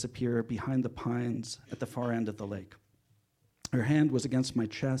sun disappear behind the pines at the far end of the lake. Her hand was against my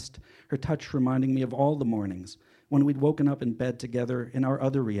chest, her touch reminding me of all the mornings when we'd woken up in bed together in our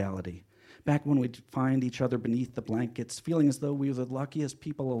other reality, back when we'd find each other beneath the blankets, feeling as though we were the luckiest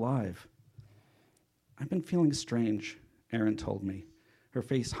people alive. I've been feeling strange, Erin told me, her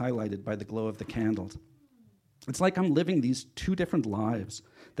face highlighted by the glow of the candles. It's like I'm living these two different lives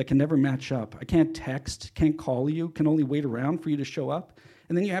that can never match up. I can't text, can't call you, can only wait around for you to show up,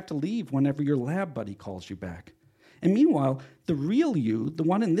 and then you have to leave whenever your lab buddy calls you back. And meanwhile, the real you, the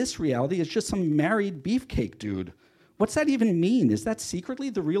one in this reality, is just some married beefcake dude. What's that even mean? Is that secretly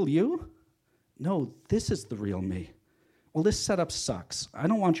the real you? No, this is the real me. Well, this setup sucks. I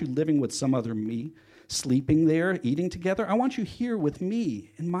don't want you living with some other me, sleeping there, eating together. I want you here with me,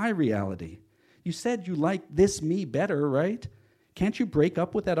 in my reality. You said you like this me better, right? Can't you break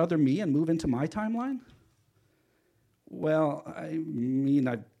up with that other me and move into my timeline? Well, I mean,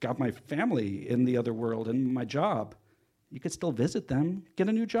 I've got my family in the other world and my job. You could still visit them, get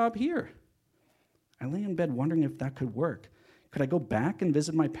a new job here. I lay in bed wondering if that could work. Could I go back and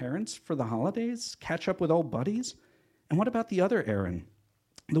visit my parents for the holidays, catch up with old buddies? And what about the other Aaron?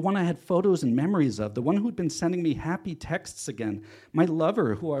 The one I had photos and memories of, the one who'd been sending me happy texts again, my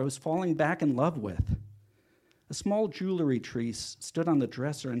lover who I was falling back in love with. A small jewelry tree stood on the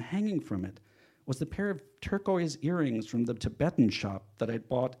dresser, and hanging from it was the pair of turquoise earrings from the Tibetan shop that I'd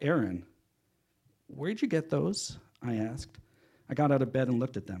bought Aaron. Where'd you get those? I asked. I got out of bed and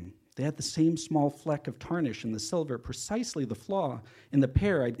looked at them. They had the same small fleck of tarnish in the silver, precisely the flaw in the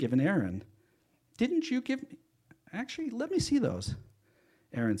pair I'd given Aaron. Didn't you give me... Actually, let me see those,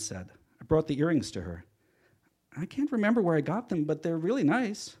 Aaron said. I brought the earrings to her. I can't remember where I got them, but they're really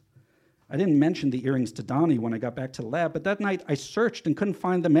nice. I didn't mention the earrings to Donnie when I got back to the lab, but that night I searched and couldn't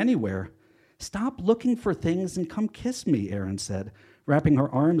find them anywhere. Stop looking for things and come kiss me, Aaron said, wrapping her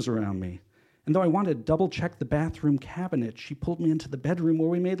arms around me. And though I wanted to double-check the bathroom cabinet, she pulled me into the bedroom where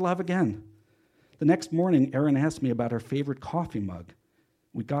we made love again. The next morning, Erin asked me about her favorite coffee mug.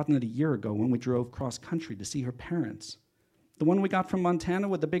 We'd gotten it a year ago when we drove cross-country to see her parents. The one we got from Montana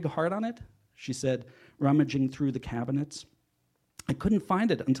with the big heart on it? She said, rummaging through the cabinets. I couldn't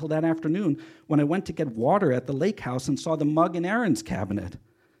find it until that afternoon when I went to get water at the lake house and saw the mug in Erin's cabinet.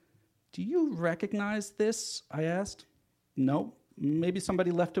 Do you recognize this? I asked. No. Maybe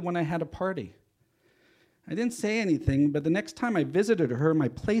somebody left it when I had a party. I didn't say anything, but the next time I visited her, my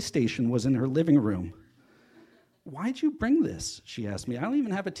PlayStation was in her living room. Why'd you bring this? She asked me. I don't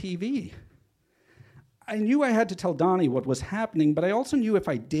even have a TV. I knew I had to tell Donnie what was happening, but I also knew if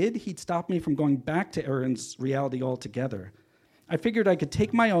I did, he'd stop me from going back to Erin's reality altogether. I figured I could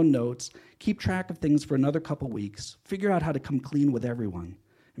take my own notes, keep track of things for another couple weeks, figure out how to come clean with everyone,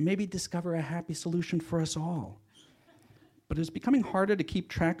 and maybe discover a happy solution for us all. But it was becoming harder to keep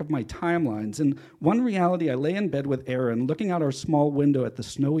track of my timelines. In one reality, I lay in bed with Erin, looking out our small window at the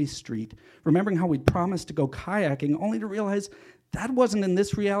snowy street, remembering how we'd promised to go kayaking, only to realize that wasn't in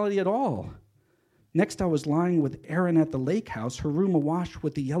this reality at all. Next, I was lying with Erin at the lake house, her room awash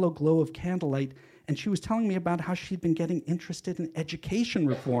with the yellow glow of candlelight, and she was telling me about how she'd been getting interested in education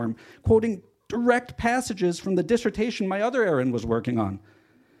reform, quoting direct passages from the dissertation my other Erin was working on.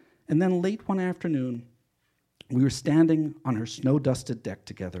 And then late one afternoon, we were standing on her snow-dusted deck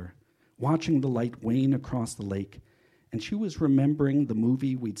together, watching the light wane across the lake, and she was remembering the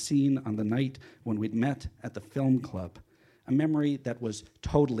movie we'd seen on the night when we'd met at the film club, a memory that was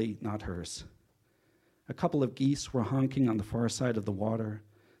totally not hers. A couple of geese were honking on the far side of the water,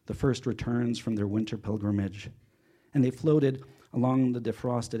 the first returns from their winter pilgrimage, and they floated along the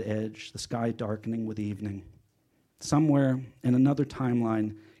defrosted edge, the sky darkening with evening. Somewhere in another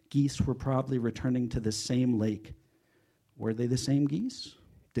timeline, geese were probably returning to this same lake. Were they the same geese?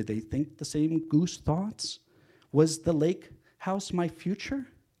 Did they think the same goose thoughts? Was the lake house my future?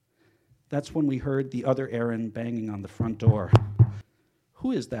 That's when we heard the other Erin banging on the front door.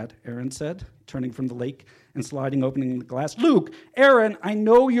 Who is that? Erin said, turning from the lake and sliding opening the glass. Luke, Erin, I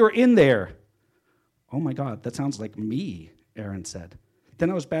know you're in there. Oh my God, that sounds like me, Erin said. Then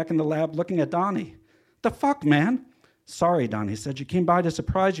I was back in the lab looking at Donnie. The fuck, man? Sorry, Donnie said. She came by to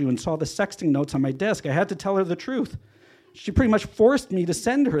surprise you and saw the sexting notes on my desk. I had to tell her the truth. She pretty much forced me to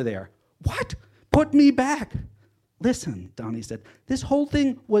send her there. What? Put me back. Listen, Donnie said, this whole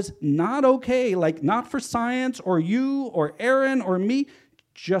thing was not okay, like not for science or you or Erin or me.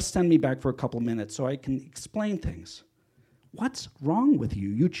 Just send me back for a couple minutes so I can explain things. What's wrong with you?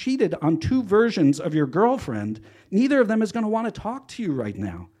 You cheated on 2 versions of your girlfriend. Neither of them is going to want to talk to you right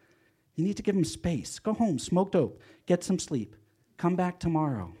now. You need to give them space. Go home, smoke dope, get some sleep. Come back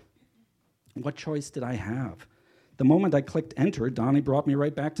tomorrow. What choice did I have? The moment I clicked enter, Donnie brought me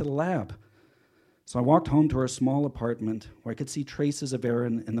right back to the lab. So I walked home to her small apartment where I could see traces of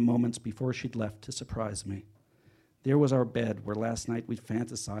Erin in the moments before she'd left to surprise me. There was our bed where last night we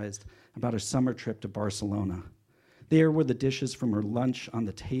fantasized about her summer trip to Barcelona. There were the dishes from her lunch on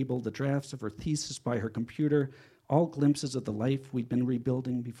the table, the drafts of her thesis by her computer, all glimpses of the life we'd been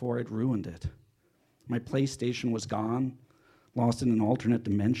rebuilding before I'd ruined it. My PlayStation was gone, lost in an alternate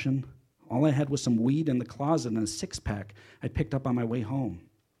dimension. All I had was some weed in the closet and a 6-pack I picked up on my way home.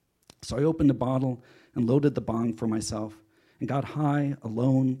 So I opened a bottle and loaded the bong for myself and got high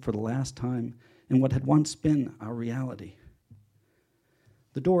alone for the last time in what had once been our reality.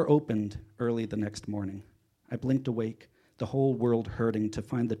 The door opened early the next morning. I blinked awake, the whole world hurting to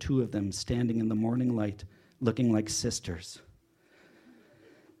find the 2 of them standing in the morning light, looking like sisters.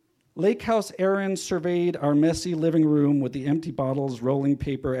 Lake House Erin surveyed our messy living room with the empty bottles, rolling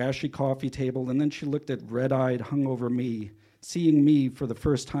paper, ashy coffee table, and then she looked at red-eyed, hungover me, seeing me for the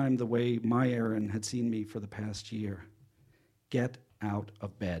first time the way my Erin had seen me for the past year. "Get out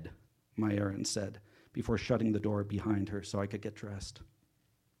of bed," my Erin said, before shutting the door behind her so I could get dressed.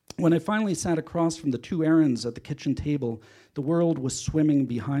 When I finally sat across from the two Erins at the kitchen table, the world was swimming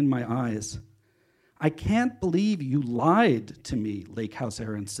behind my eyes. "I can't believe you lied to me," Lake House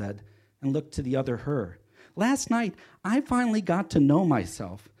Erin said, and looked to the other her. "Last night, I finally got to know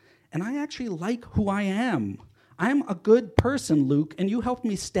myself, and I actually like who I am. I'm a good person, Luke, and you helped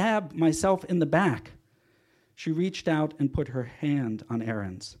me stab myself in the back." She reached out and put her hand on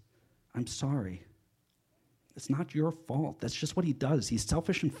Erin's. "I'm sorry." "It's not your fault. That's just what he does. He's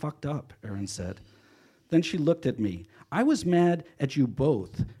selfish and fucked up," Erin said. Then she looked at me. "I was mad at you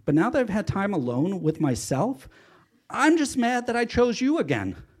both, but now that I've had time alone with myself, I'm just mad that I chose you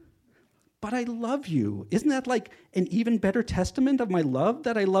again." "But I love you. Isn't that like an even better testament of my love,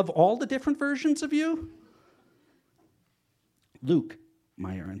 that I love all the different versions of you?" "Luke,"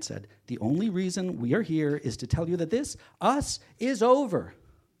 my Erin said, "the only reason we are here is to tell you that this, us, is over.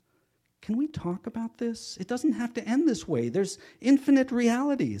 Can we talk about this? It doesn't have to end this way. There's infinite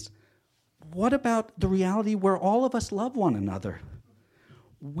realities. What about the reality where all of us love one another?"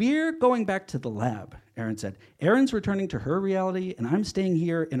 "We're going back to the lab," Erin said. "Erin's returning to her reality, and I'm staying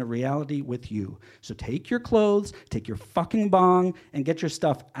here in a reality with you. So take your clothes, take your fucking bong, and get your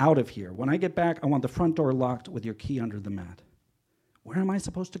stuff out of here. When I get back, I want the front door locked with your key under the mat." Where am I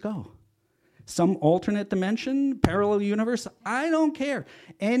supposed to go? Some alternate dimension, parallel universe? I don't care.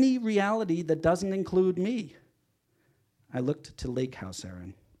 Any reality that doesn't include me. I looked to Lake House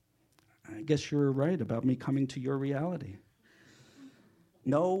Erin. "I guess you were right about me coming to your reality."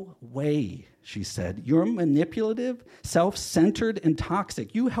 "No way," she said. "You're manipulative, self-centered, and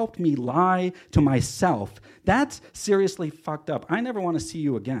toxic. You helped me lie to myself. That's seriously fucked up. I never want to see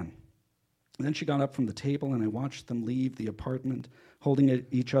you again." And then she got up from the table, and I watched them leave the apartment, holding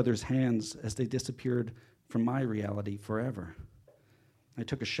each other's hands as they disappeared from my reality forever. I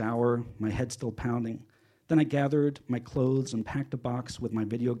took a shower, my head still pounding. Then I gathered my clothes and packed a box with my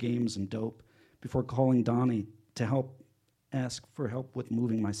video games and dope before calling Donnie to ask for help with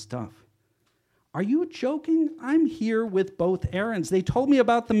moving my stuff. "Are you joking? I'm here with both Erins. They told me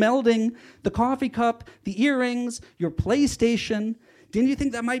about the melding, the coffee cup, the earrings, your PlayStation. Didn't you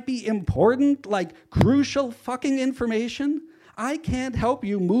think that might be important, like crucial fucking information? I can't help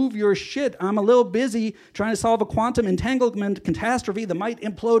you move your shit. I'm a little busy trying to solve a quantum entanglement catastrophe that might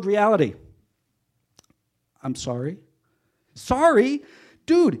implode reality." "I'm sorry." "Sorry?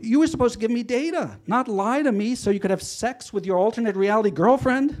 Dude, you were supposed to give me data, not lie to me so you could have sex with your alternate reality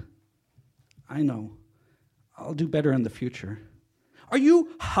girlfriend." "I know. I'll do better in the future." "Are you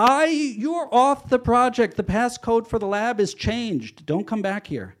high? You're off the project. The passcode for the lab is changed. Don't come back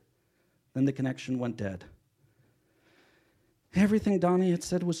here." Then the connection went dead. Everything Donnie had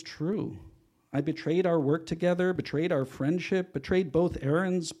said was true. I betrayed our work together, betrayed our friendship, betrayed both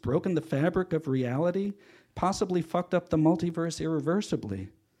Erins, broken the fabric of reality, possibly fucked up the multiverse irreversibly.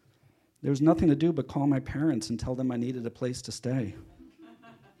 There was nothing to do but call my parents and tell them I needed a place to stay.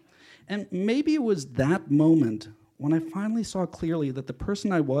 And maybe it was that moment when I finally saw clearly that the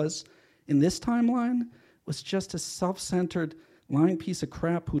person I was in this timeline was just a self-centered, lying piece of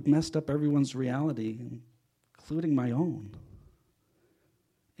crap who'd messed up everyone's reality, including my own.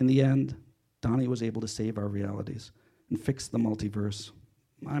 In the end, Donnie was able to save our realities and fix the multiverse.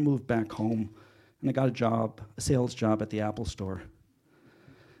 I moved back home, and I got a sales job at the Apple Store.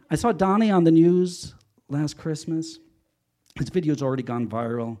 I saw Donnie on the news last Christmas. His video's already gone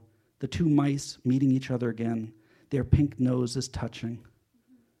viral. The two mice meeting each other again, their pink noses touching.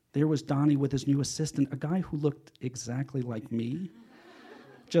 There was Donnie with his new assistant, a guy who looked exactly like me,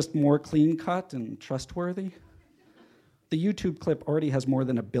 just more clean-cut and trustworthy. The YouTube clip already has more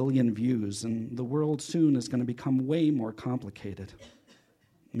than 1 billion views, and the world soon is going to become way more complicated.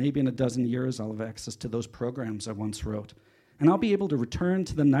 Maybe in 12 years, I'll have access to those programs I once wrote, and I'll be able to return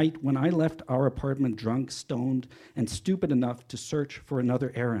to the night when I left our apartment drunk, stoned, and stupid enough to search for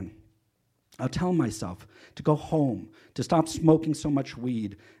another Erin. I'll tell myself to go home, to stop smoking so much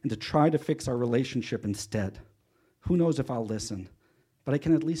weed, and to try to fix our relationship instead. Who knows if I'll listen, but I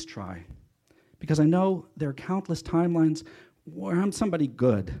can at least try. Because I know there are countless timelines where I'm somebody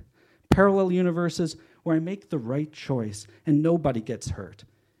good, parallel universes where I make the right choice and nobody gets hurt,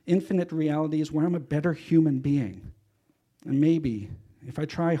 infinite realities where I'm a better human being. And maybe, if I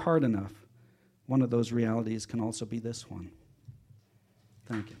try hard enough, one of those realities can also be this one.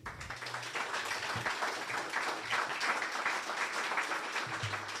 Thank you.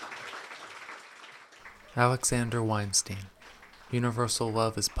 Alexander Weinstein. Universal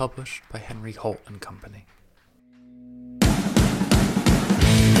Love is published by Henry Holt and Company.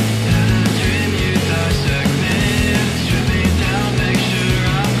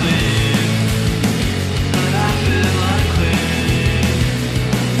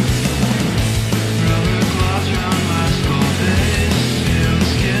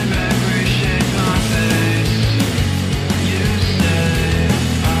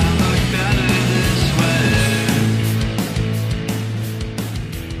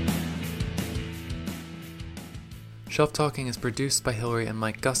 Shelf Talking is produced by Hillary and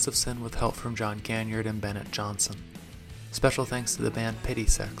Mike Gustafson with help from John Ganyard and Bennett Johnson. Special thanks to the band Pity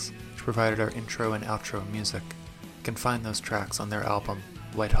Sex, which provided our intro and outro music. You can find those tracks on their album,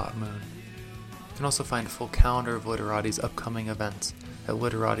 White Hot Moon. You can also find a full calendar of Literati's upcoming events at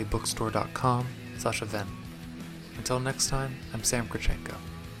literatibookstore.com/event. Until next time, I'm Sam Krachenko.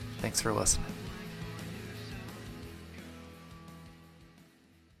 Thanks for listening.